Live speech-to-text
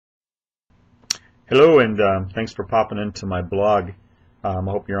Hello, and thanks for popping into my blog. I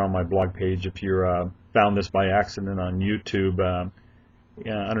hope you're on my blog page. If you found this by accident on YouTube,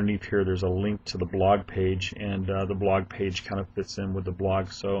 underneath here there's a link to the blog page, and the blog page kind of fits in with the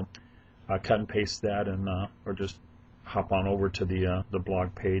blog. So cut and paste that, and or just hop on over to the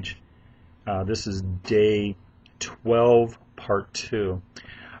blog page. This is day 12, part 2.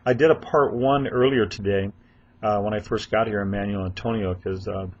 I did a part 1 earlier today when I first got here in Manuel Antonio, because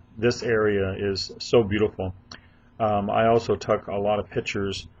this area is so beautiful. I also took a lot of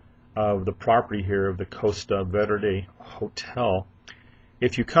pictures of the property here of the Costa Verde Hotel.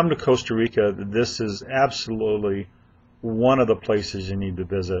 If you come to Costa Rica, this is absolutely one of the places you need to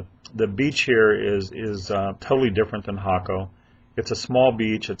visit. The beach here is totally different than Jaco. It's a small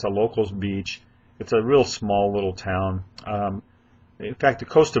beach. It's a locals beach. It's a real small little town. In fact, the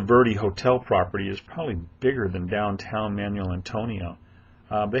Costa Verde Hotel property is probably bigger than downtown Manuel Antonio.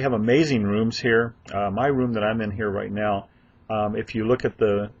 They have amazing rooms here. My room that I'm in here right now, if you look at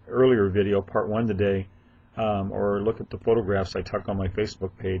the earlier video, part 1 today, or look at the photographs I took on my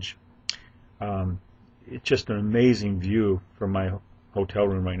Facebook page, it's just an amazing view from my hotel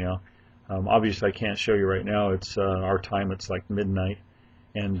room right now. Obviously I can't show you right now. It's our time, it's like midnight,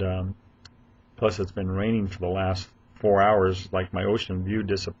 and plus it's been raining for the last 4 hours. Like, my ocean view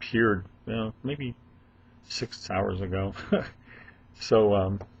disappeared maybe 6 hours ago.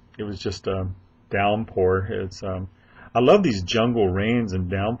 So it was just a downpour. It's I love these jungle rains and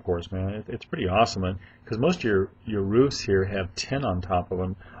downpours, man. It's pretty awesome, because most of your roofs here have tin on top of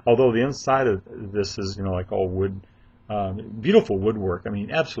them. Although the inside of this is like all wood, beautiful woodwork. I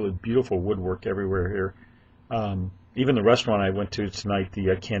mean, absolutely beautiful woodwork everywhere here. Even the restaurant I went to tonight,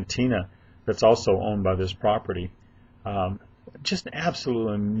 the Cantina, that's also owned by this property. Just an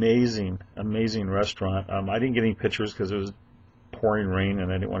absolutely amazing restaurant. I didn't get any pictures because it was pouring rain,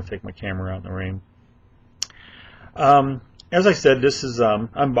 and I didn't want to take my camera out in the rain. As I said, this is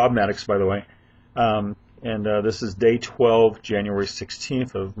I'm Bob Maddox, by the way, and this is day 12, January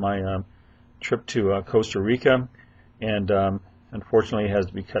 16th of my trip to Costa Rica, and unfortunately it has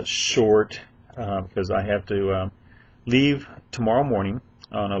to be cut short because I have to leave tomorrow morning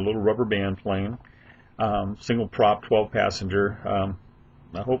on a little rubber band plane, single prop, 12 passenger.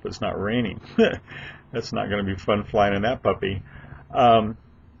 I hope it's not raining. That's not going to be fun flying in that puppy.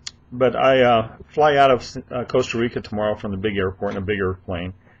 But I fly out of Costa Rica tomorrow from the big airport in a big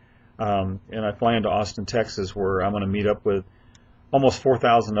airplane, and I fly into Austin, Texas, where I'm going to meet up with almost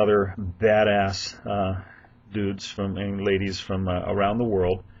 4,000 other badass dudes and ladies from around the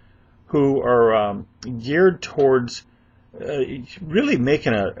world who are geared towards really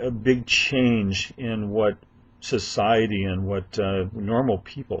making a big change in what society and what normal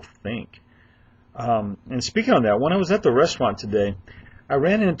people think. And speaking on that, when I was at the restaurant today, I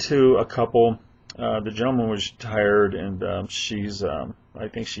ran into a couple. The gentleman was retired, and she's, I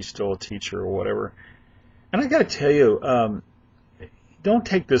think she's still a teacher or whatever. And I got to tell you, don't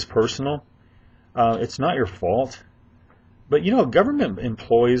take this personal. It's not your fault. But government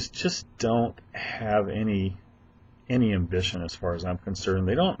employees just don't have any ambition, as far as I'm concerned.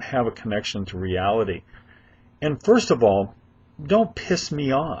 They don't have a connection to reality. And first of all, don't piss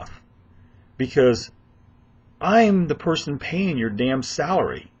me off, because I'm the person paying your damn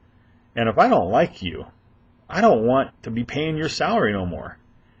salary. And if I don't like you, I don't want to be paying your salary no more.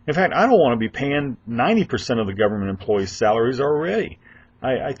 In fact, I don't want to be paying 90% of the government employees' salaries already.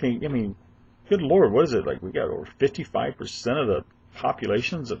 I think, good Lord, what is it? Like, we got over 55% of the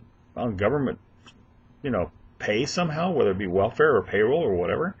populations on government, pay somehow, whether it be welfare or payroll or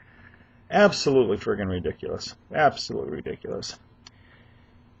whatever. Absolutely friggin' ridiculous. Absolutely ridiculous.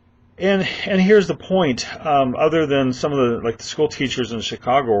 And here's the point. Other than some of the the school teachers in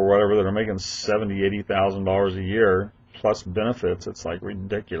Chicago or whatever that are making $70,000, $80,000 a year plus benefits, it's like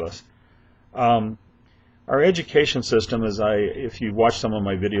ridiculous. Our education system is, if you watch some of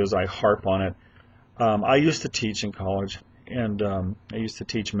my videos, I harp on it. I used to teach in college, and I used to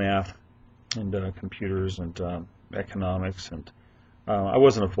teach math and computers and economics, and I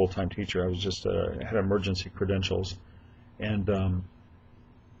wasn't a full-time teacher. I was just had emergency credentials, and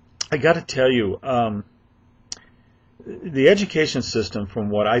I got to tell you, the education system, from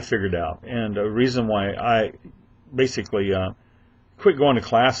what I figured out, and the reason why I basically quit going to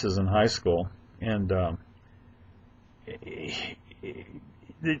classes in high school, and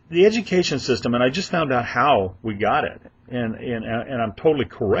the education system, and I just found out how we got it, and I'm totally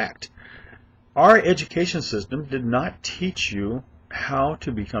correct. Our education system did not teach you how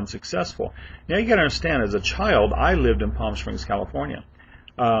to become successful. Now, you got to understand, as a child, I lived in Palm Springs, California.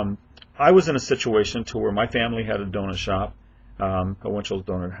 I was in a situation to where my family had a donut shop, a Winchell's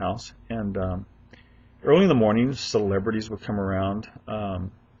Donut House, and early in the morning, celebrities would come around.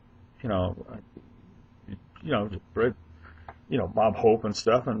 You know, you know, Bob Hope and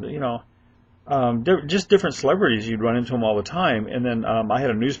stuff, and just different celebrities. You'd run into them all the time. And then I had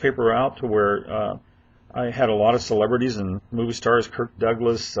a newspaper out to where I had a lot of celebrities and movie stars: Kirk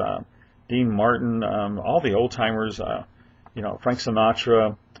Douglas, Dean Martin, all the old timers. Frank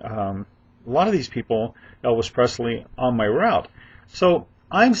Sinatra. A lot of these people, Elvis Presley, on my route. So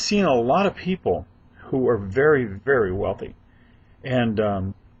I'm seeing a lot of people who are very, very wealthy, and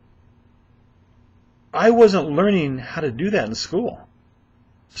I wasn't learning how to do that in school.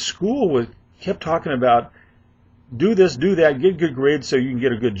 School kept talking about do this, do that, get good grades so you can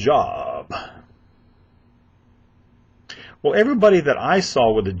get a good job. Well, everybody that I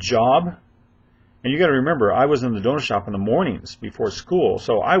saw with a job, and you got to remember, I was in the donut shop in the mornings before school,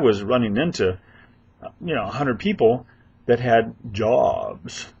 so I was running into 100 people that had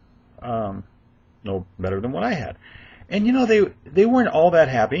jobs, no better than what I had. And they weren't all that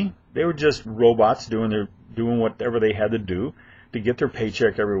happy. They were just robots doing whatever they had to do to get their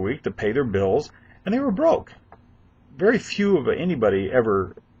paycheck every week, to pay their bills, and they were broke. Very few of anybody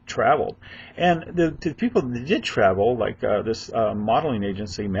ever traveled. And the people that did travel, like this modeling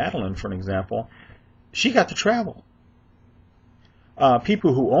agency, Madeline, for an example, she got to travel.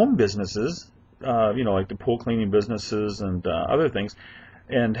 People who own businesses, like the pool cleaning businesses and other things,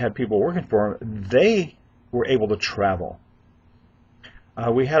 and had people working for them, they were able to travel.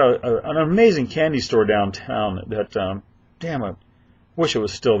 We had an amazing candy store downtown that, damn, I wish it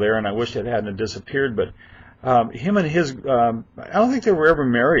was still there, and I wish it hadn't disappeared, but him and his, I don't think they were ever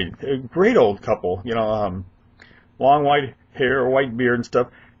married. A great old couple, long white hair, white beard and stuff.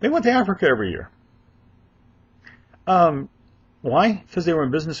 They went to Africa every year. Why? Because they were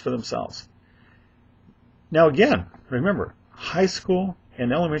in business for themselves. Now again, remember, high school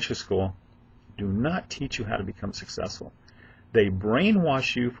and elementary school do not teach you how to become successful. They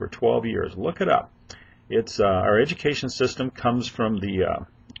brainwash you for 12 years. Look it up. It's our education system comes from the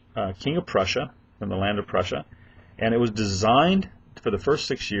King of Prussia, from the land of Prussia, and it was designed for the first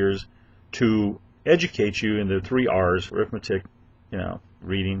 6 years to educate you in the 3 R's: arithmetic,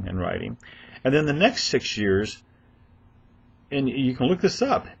 reading and writing. And then the next 6 years, and you can look this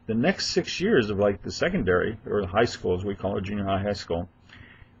up, the next 6 years of like the secondary, or the high school as we call it, junior high school,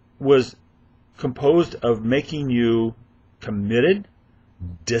 was composed of making you committed,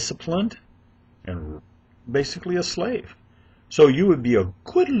 disciplined, and basically a slave. So you would be a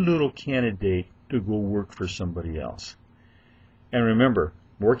good little candidate to go work for somebody else. And remember,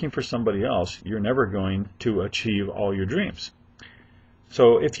 working for somebody else, you're never going to achieve all your dreams.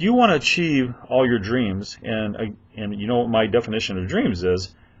 So if you want to achieve all your dreams, and you know what my definition of dreams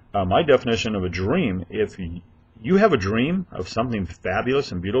is, my definition of a dream, if you have a dream of something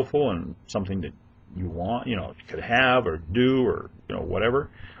fabulous and beautiful and something that you want, you could have or do or whatever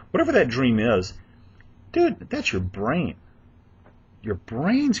that dream is, dude, that's your brain. Your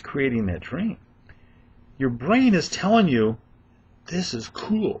brain's creating that dream. Your brain is telling you, this is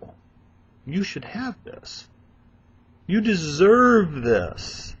cool. You should have this. You deserve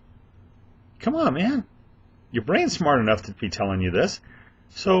this. Come on, man. Your brain's smart enough to be telling you this.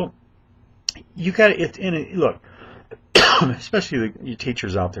 So you got to, look, especially you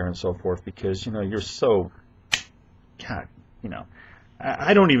teachers out there and so forth, because you're so, God,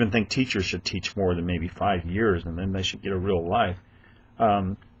 I don't even think teachers should teach more than maybe 5 years, and then they should get a real life.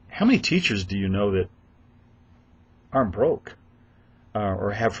 How many teachers do you know that aren't broke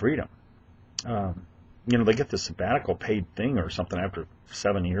or have freedom? They get the sabbatical paid thing or something after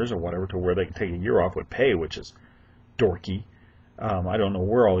 7 years or whatever, to where they can take a year off with pay, which is dorky. I don't know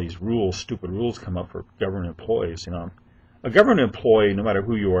where all these stupid rules come up for government employees. A government employee, no matter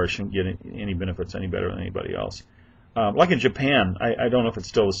who you are, shouldn't get any benefits any better than anybody else. Like in Japan, I don't know if it's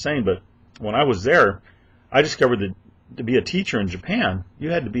still the same, but when I was there, I discovered that to be a teacher in Japan, you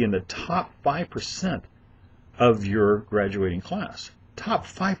had to be in the top 5% of your graduating class. Top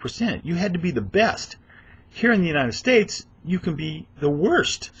 5%. You had to be the best. Here in the United States, you can be the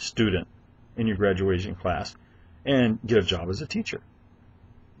worst student in your graduation class and get a job as a teacher.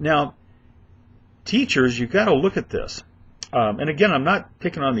 Now, teachers, you got to look at this. And again, I'm not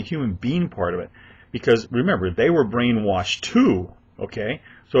picking on the human being part of it, because remember, they were brainwashed too. Okay,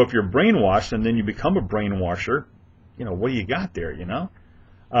 so if you're brainwashed and then you become a brainwasher, what do you got there? 1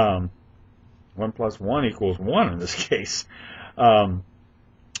 + 1 = 1 in this case.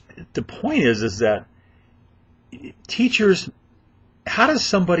 The point is that teachers, how does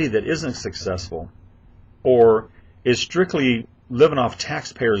somebody that isn't successful or is strictly living off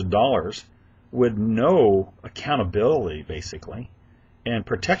taxpayers' dollars with no accountability, basically, and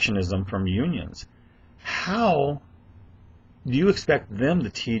protectionism from unions, how do you expect them to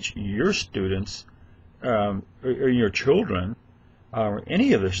teach your students or your children or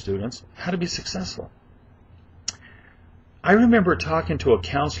any of their students how to be successful? I remember talking to a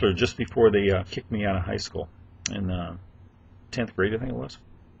counselor just before they kicked me out of high school in 10th grade, I think it was,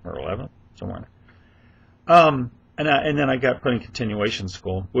 or 11th, somewhere. And then I got put in continuation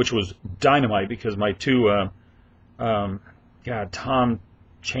school, which was dynamite because my two, Tom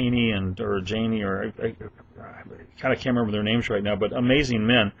Cheney or Janey, or I kind of can't remember their names right now, but amazing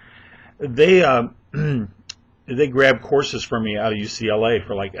men. They they grabbed courses for me out of UCLA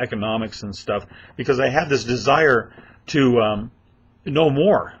for like economics and stuff because I had this desire to know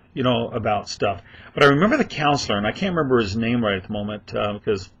more, about stuff. But I remember the counselor, and I can't remember his name right at the moment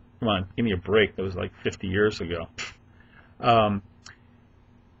because, come on, give me a break. That was like 50 years ago.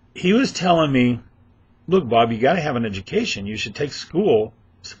 He was telling me, look, Bob, you got to have an education. You should take school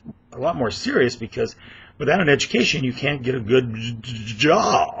a lot more serious because without an education, you can't get a good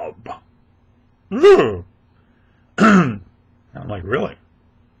job. I'm like, really?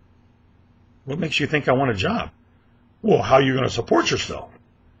 What makes you think I want a job? Well, how are you going to support yourself?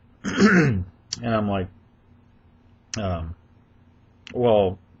 And I'm like,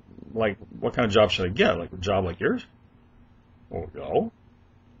 well, like, what kind of job should I get? Like a job like yours? Well, no.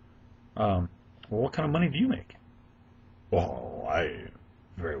 Well, what kind of money do you make? Well, I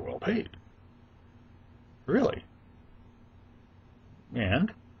very well paid. Really?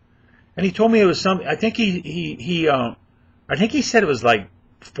 And he told me it was something. I think he said it was like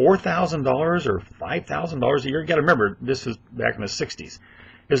 $4,000 or $5,000 a year. You got to remember, this was back in the '60s.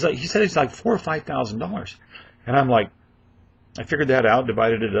 It was like he said it's like $4,000 or $5,000, and I'm like, I figured that out,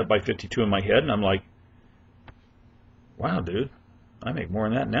 divided it up by 52 in my head, and I'm like, wow, dude, I make more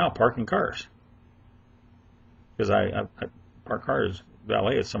than that now parking cars. Because I park cars,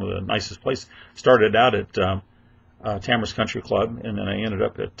 valet at some of the nicest places. Started out at Tamara's Country Club, and then I ended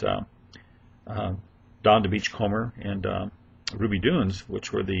up at Don the Beachcomber and Ruby Dunes,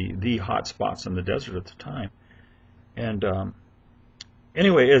 which were the hot spots in the desert at the time. And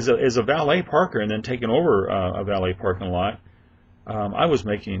anyway, as a valet parker and then taking over a valet parking lot, I was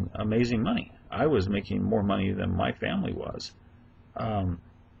making amazing money. I was making more money than my family was.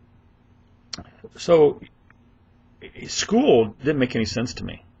 So school didn't make any sense to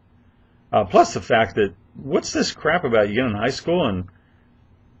me. Plus the fact that, what's this crap about you get in high school and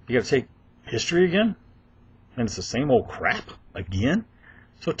you got to take history again? And it's the same old crap again?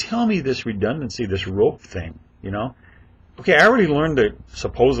 So tell me this redundancy, this rope thing, Okay, I already learned that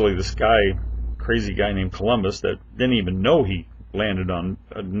supposedly this guy, crazy guy named Columbus, that didn't even know he landed on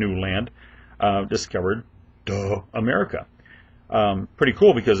a new land, discovered America. Pretty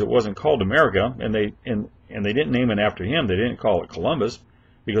cool because it wasn't called America, and they didn't name it after him. They didn't call it Columbus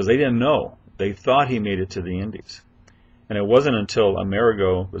because they didn't know. They thought he made it to the Indies, and it wasn't until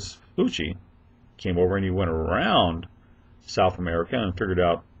Amerigo Vespucci came over and he went around South America and figured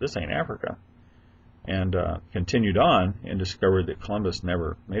out this ain't Africa, and continued on and discovered that Columbus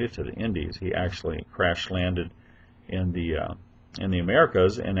never made it to the Indies. He actually crash landed in the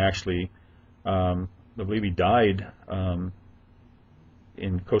Americas, and actually, I believe he died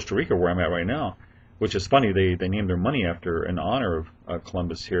in Costa Rica, where I'm at right now, which is funny. They named their money after, in honor of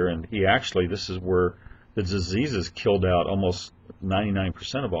Columbus here, and he actually, this is where the diseases killed out almost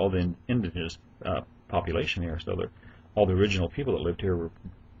 99% of all the indigenous population here. So all the original people that lived here were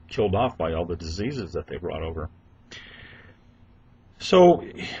killed off by all the diseases that they brought over. So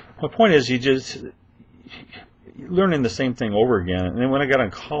my point is, you just learning the same thing over again. And then when I got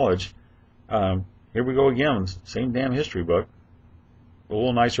in college, here we go again, same damn history book, a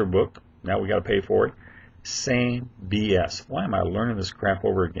little nicer book. Now we got to pay for it. Same BS. Why am I learning this crap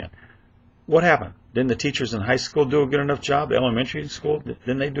over again? What happened? Didn't the teachers in high school do a good enough job? The elementary school,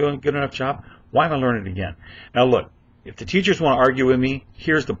 didn't they do a good enough job? Why am I learning it again? Now look, if the teachers want to argue with me,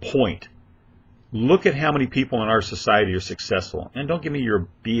 here's the point. Look at how many people in our society are successful. And don't give me your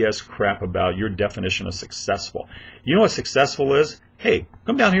BS crap about your definition of successful. You know what successful is? Hey,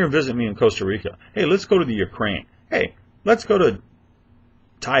 come down here and visit me in Costa Rica. Hey, let's go to the Ukraine. Hey, let's go to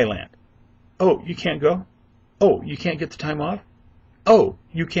Thailand. Oh, you can't go? Oh, you can't get the time off? Oh,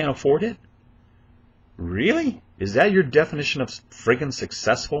 you can't afford it? Really? Is that your definition of friggin'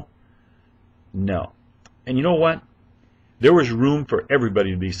 successful? No. And you know what? There was room for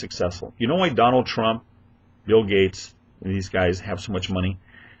everybody to be successful. You know why Donald Trump, Bill Gates, and these guys have so much money?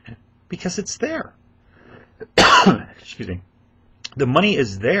 Because it's there. Excuse me. The money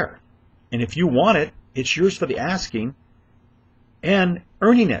is there. And if you want it, it's yours for the asking and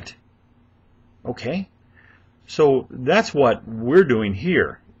earning it. Okay? So that's what we're doing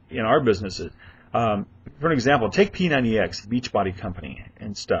here in our businesses. For an example, take P90X, Beachbody Company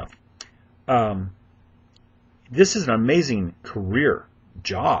and stuff. This is an amazing career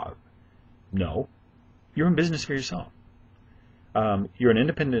job. No, you're in business for yourself. You're an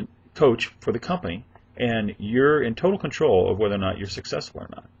independent coach for the company, and you're in total control of whether or not you're successful or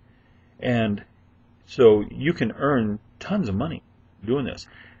not. And so you can earn tons of money doing this.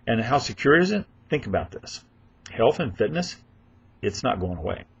 And how secure is it? Think about this. Health and fitness, it's not going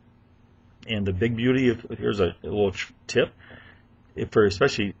away. And the big beauty of, here's a little tip, for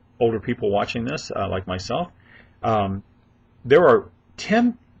especially older people watching this, like myself, there are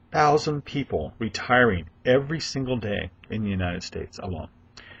 10,000 people retiring every single day in the United States alone.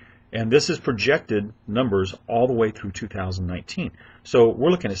 And this is projected numbers all the way through 2019. So we're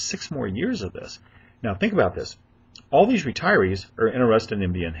looking at 6 more years of this. Now think about this. All these retirees are interested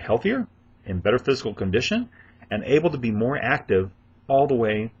in being healthier, in better physical condition, and able to be more active all the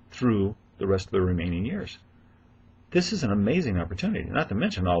way through the rest of the remaining years. This is an amazing opportunity, not to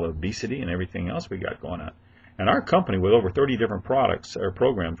mention all the obesity and everything else we got going on. And our company, with over 30 different products or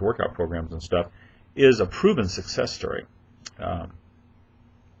programs, workout programs and stuff, is a proven success story.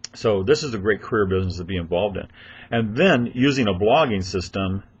 So this is a great career business to be involved in. And then using a blogging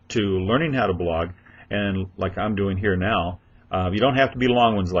system to learning how to blog, and like I'm doing here now, you don't have to be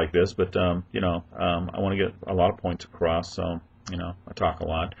long ones like this, but I want to get a lot of points across, so I talk a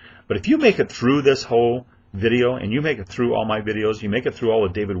lot. But if you make it through this whole video, and you make it through all my videos, you make it through all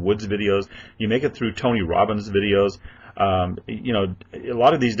of David Wood's videos, you make it through Tony Robbins' videos, a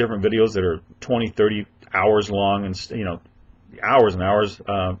lot of these different videos that are 20, 30 hours long, and hours and hours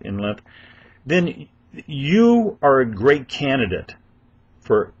in length, then you are a great candidate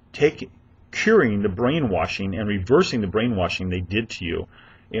for curing the brainwashing and reversing the brainwashing they did to you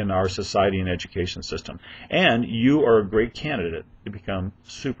in our society and education system. And you are a great candidate to become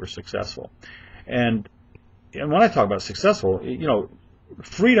super successful. And when I talk about successful,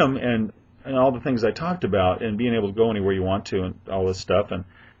 freedom and all the things I talked about, and being able to go anywhere you want to and all this stuff, and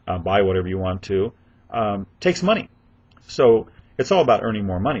buy whatever you want to, takes money. So it's all about earning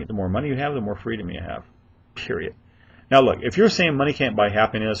more money. The more money you have, the more freedom you have, period. Now look, if you're saying money can't buy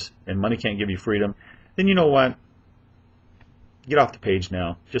happiness and money can't give you freedom, then you know what? Get off the page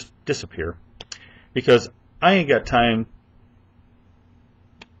now. Just disappear. Because I ain't got time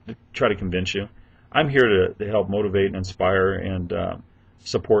to try to convince you. I'm here to help motivate and inspire and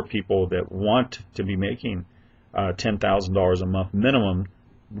support people that want to be making $10,000 a month minimum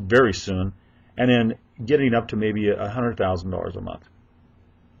very soon, and then getting up to maybe $100,000 a month.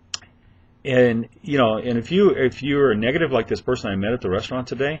 And and if you're negative like this person I met at the restaurant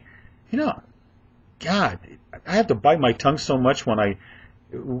today, God, I have to bite my tongue so much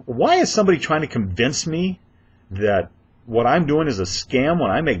why is somebody trying to convince me that what I'm doing is a scam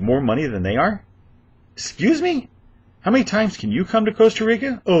when I make more money than they are? Excuse me? How many times can you come to Costa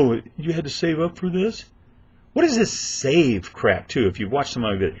Rica? Oh, you had to save up for this? What is this save crap too? If you've watched some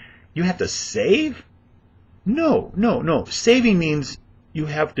of it, you have to save? No. Saving means you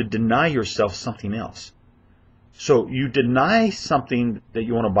have to deny yourself something else. So you deny something that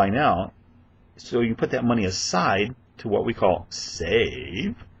you want to buy now, so you put that money aside to what we call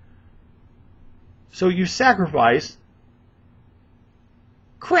save. So you sacrifice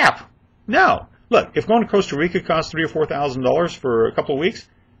crap. No. Look, if going to Costa Rica costs $3,000 or $4,000 for a couple of weeks,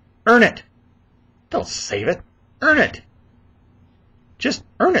 earn it. Don't save it. Earn it. Just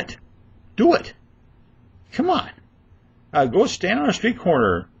earn it. Do it. Come on. Go stand on a street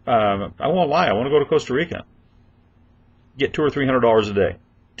corner. I won't lie. I want to go to Costa Rica. Get $200 or $300 a day.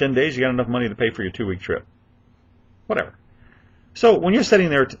 10 days, you got enough money to pay for your 2-week trip. Whatever. So when you're sitting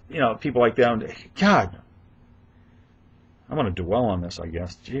there, people like that, God, I'm going to dwell on this, I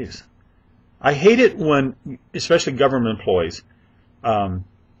guess. Jeez. I hate it when, especially government employees,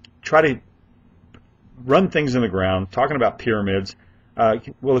 try to run things in the ground, talking about pyramids.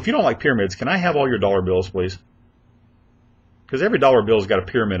 Well, if you don't like pyramids, can I have all your dollar bills, please? Because every dollar bill's got a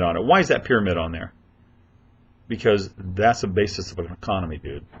pyramid on it. Why is that pyramid on there? Because that's the basis of an economy,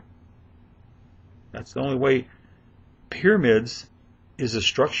 dude. That's the only way. Pyramids is a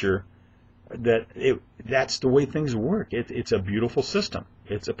structure that's the way things work. It's a beautiful system.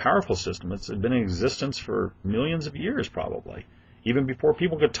 It's a powerful system. It's been in existence for millions of years, probably. Even before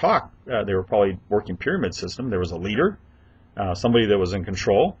people could talk, they were probably working pyramid system. There was a leader, somebody that was in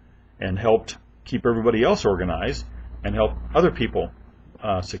control and helped keep everybody else organized and help other people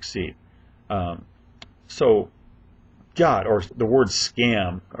succeed. So, God, or the word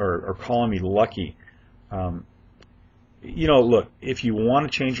scam, or calling me lucky. Look, if you want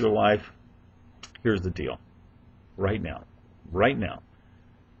to change your life, here's the deal. Right now.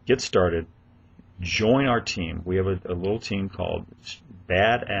 Get started. join our team. We have a little team called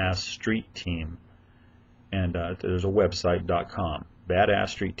Badass Street Team, and there's a website.com,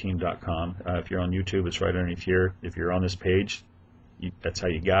 badassstreetteam.com. If you're on YouTube, it's right underneath here. If you're on this page, that's how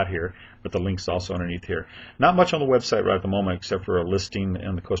you got here, but the link's also underneath here. Not much on the website right at the moment, except for a listing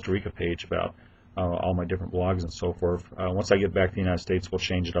on the Costa Rica page about all my different blogs and so forth. Once I get back to the United States, we'll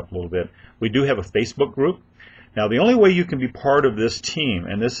change it up a little bit. We do have a Facebook group. Now, the only way you can be part of this team,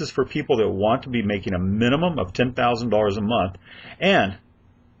 and this is for people that want to be making a minimum of $10,000 a month and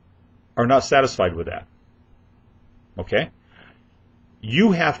are not satisfied with that, okay?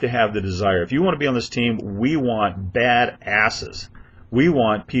 You have to have the desire. If you want to be on this team, we want badasses. We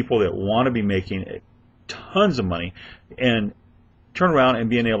want people that want to be making tons of money and turn around and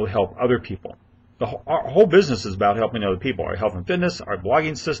being able to help other people. Our whole business is about helping other people. Our health and fitness, our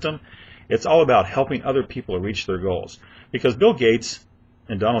blogging system, it's all about helping other people reach their goals. Because Bill Gates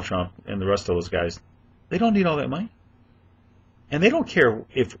and Donald Trump and the rest of those guys, they don't need all that money. And they don't care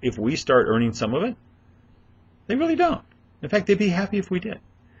if we start earning some of it. They really don't. In fact, they'd be happy if we did.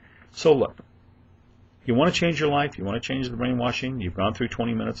 So look, you want to change your life, you want to change the brainwashing, you've gone through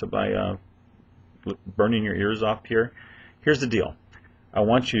 20 minutes of by burning your ears off here. Here's the deal. I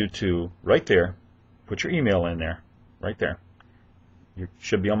want you to, right there, put your email in there, right there. You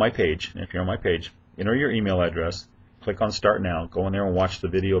should be on my page. And if you're on my page, enter your email address, click on Start Now, go in there and watch the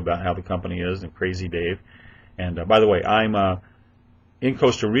video about how the company is and Crazy Dave. And by the way, I'm in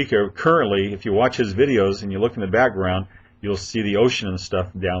Costa Rica currently. If you watch his videos and you look in the background, you'll see the ocean and stuff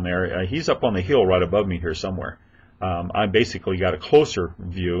down there. He's up on the hill right above me here somewhere. I basically got a closer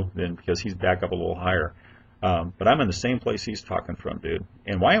view than because he's back up a little higher. But I'm in the same place he's talking from, dude.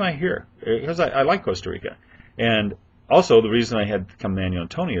 And why am I here? Because I like Costa Rica. And also, the reason I had to come to Manuel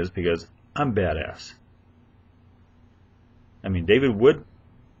Antonio is because I'm badass. I mean, David Wood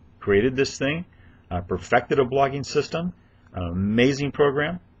created this thing, perfected a blogging system, an amazing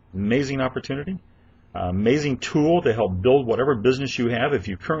program, amazing opportunity, amazing tool to help build whatever business you have. If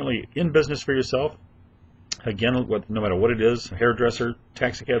you're currently in business for yourself, again, no matter what it is, hairdresser,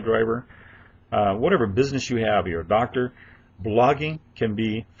 taxi cab driver, whatever business you have, you're a doctor, blogging can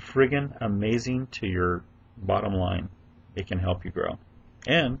be friggin' amazing to your bottom line. It can help you grow.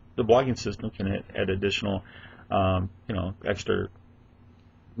 And the blogging system can add additional, extra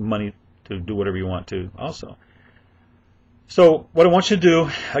money to do whatever you want to also. So what I want you to do,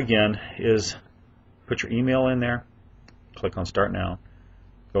 again, is put your email in there, click on Start Now,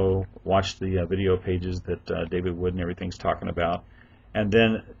 go watch the video pages that David Wood and everything's talking about. And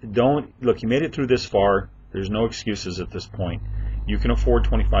then look, you made it through this far. There's no excuses at this point. You can afford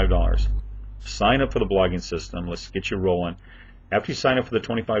 $25. Sign up for the blogging system. Let's get you rolling. After you sign up for the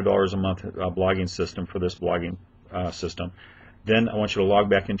 $25 a month blogging system for this blogging system, then I want you to log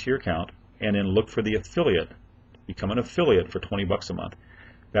back into your account and then look for the affiliate. Become an affiliate for $20 a month.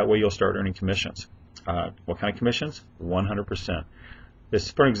 That way you'll start earning commissions. What kind of commissions? 100%.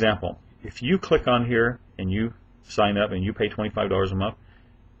 This, for example, if you click on here and you sign up and you pay $25 a month,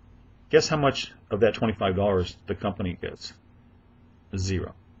 guess how much of that $25 the company gets?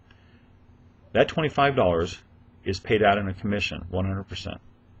 Zero. That $25 is paid out in a commission, 100%.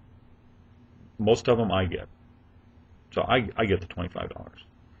 Most of them I get. So I get the $25.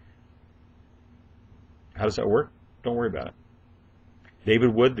 How does that work? Don't worry about it.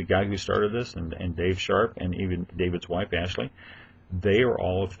 David Wood, the guy who started this, and Dave Sharp, and even David's wife, Ashley, they are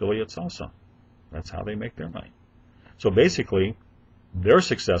all affiliates also. That's how they make their money. So basically, they're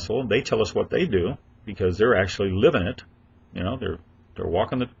successful. They tell us what they do because they're actually living it. You know, they're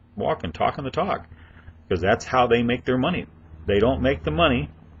walking the walk and talking the talk because that's how they make their money. They don't make the money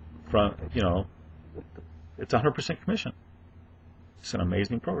from, it's 100% commission. It's an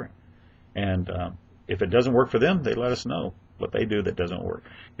amazing program. And if it doesn't work for them, they let us know what they do that doesn't work.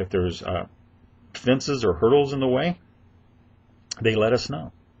 If there's fences or hurdles in the way, they let us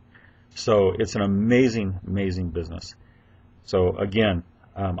know. So it's an amazing, amazing business. So again,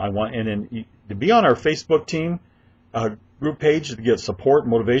 I want, and then to be on our Facebook team group page to get support,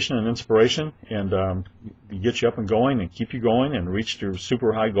 motivation, and inspiration, and get you up and going and keep you going and reach your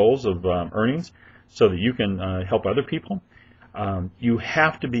super high goals of earnings so that you can help other people. You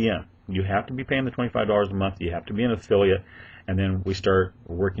have to be in. You have to be paying the $25 a month. You have to be an affiliate, and then we start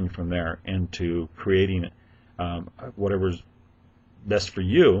working from there into creating whatever's best for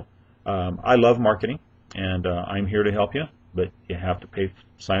you. I love marketing, and I'm here to help you, but you have to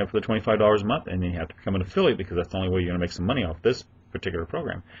sign up for the $25 a month, and then you have to become an affiliate because that's the only way you're going to make some money off this particular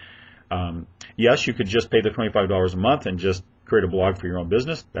program. Yes, you could just pay the $25 a month and just create a blog for your own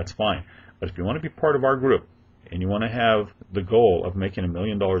business. That's fine. But if you want to be part of our group and you want to have the goal of making $1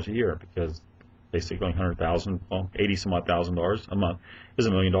 million a year, because basically 100,000, well, 80 some odd $1,000 a month is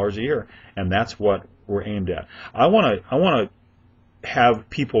 $1 million a year, and that's what we're aimed at. I want to have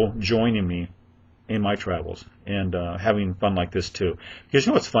people joining me in my travels and having fun like this too. Because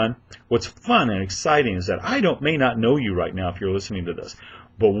you know what's fun? What's fun and exciting is that I may not know you right now if you're listening to this,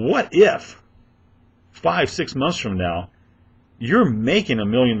 but what if 5-6 months from now you're making $1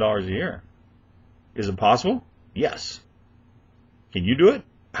 million a year? Is it possible? Yes. Can you do it?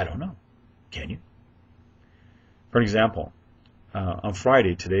 I don't know. Can you? For example, on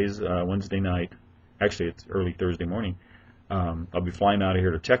Friday, today's Wednesday night, actually it's early Thursday morning, I'll be flying out of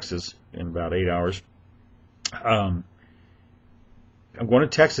here to Texas in about 8 hours. I'm going to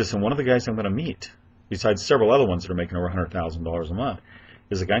Texas, and one of the guys I'm going to meet, besides several other ones that are making over $100,000 a month,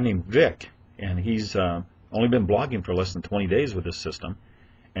 is a guy named Vic, and he's only been blogging for less than 20 days with this system,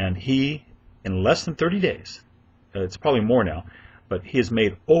 and he, in less than 30 days, it's probably more now, but he has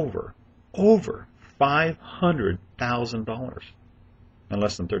made over $500,000 in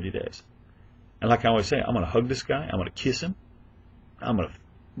less than 30 days. And like I always say, I'm going to hug this guy, I'm going to kiss him, I'm going to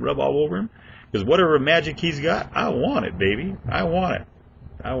rub all over him, because whatever magic he's got, I want it, baby. I want it.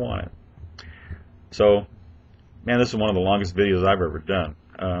 I want it. So, man, this is one of the longest videos I've ever done.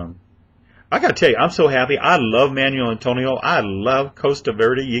 I got to tell you, I'm so happy. I love Manuel Antonio. I love Costa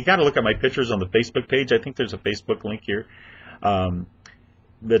Verde. You got to look at my pictures on the Facebook page. I think there's a Facebook link here.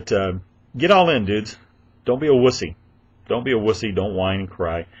 But get all in, dudes. Don't be a wussy. Don't be a wussy. Don't whine and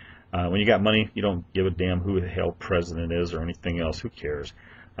cry. When you got money, you don't give a damn who the hell president is or anything else. Who cares?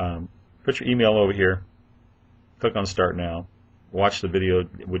 Put your email over here. Click on Start Now. Watch the video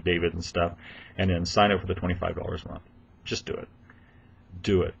with David and stuff. And then sign up for the $25 a month. Just do it.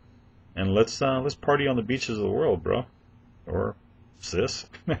 Do it. And let's party on the beaches of the world, bro. Or sis.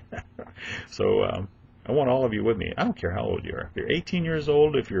 So I want all of you with me. I don't care how old you are. If you're 18 years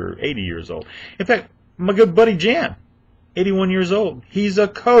old, if you're 80 years old. In fact, my good buddy Jan, 81 years old. He's a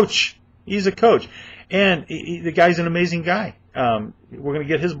coach. He's a coach. And the guy's an amazing guy. We're going to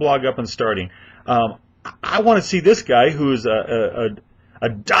get his blog up and starting. I want to see this guy who's a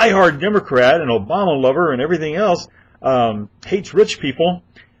diehard Democrat, an Obama lover, and everything else, hates rich people.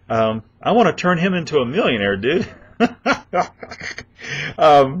 I want to turn him into a millionaire, dude.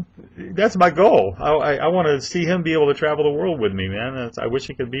 That's my goal. I want to see him be able to travel the world with me, man. I wish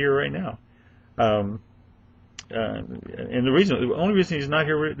he could be here right now. And the only reason he's not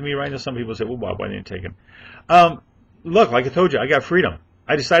here with me right now, some people say, well, Bob, why didn't you take him? Look, like I told you, I got freedom.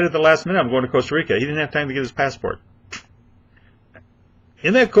 I decided at the last minute I'm going to Costa Rica. He didn't have time to get his passport.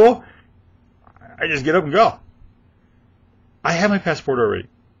 Isn't that cool? I just get up and go. I have my passport already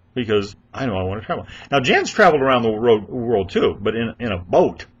because I know I want to travel. Now, Jan's traveled around the world too, but in a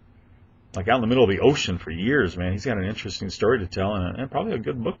boat, like out in the middle of the ocean for years, man. He's got an interesting story to tell and probably a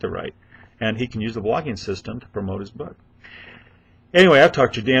good book to write. And he can use the blogging system to promote his book. Anyway, I've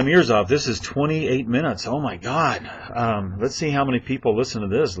talked your damn ears off. This is 28 minutes. Oh, my God. Let's see how many people listen to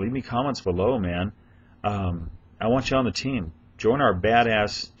this. Leave me comments below, man. I want you on the team. Join our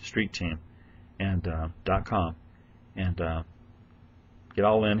badass street team and .com. And get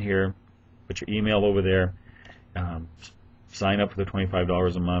all in here. Put your email over there. Sign up for the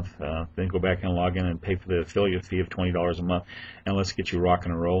 $25 a month. Then go back and log in and pay for the affiliate fee of $20 a month. And let's get you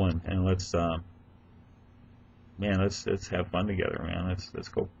rocking and rolling. And let's have fun together, man. Let's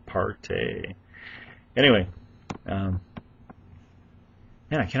go party. Anyway, man,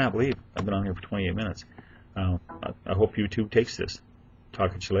 I cannot believe I've been on here for 28 minutes. I hope YouTube takes this.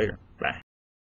 Talk to you later.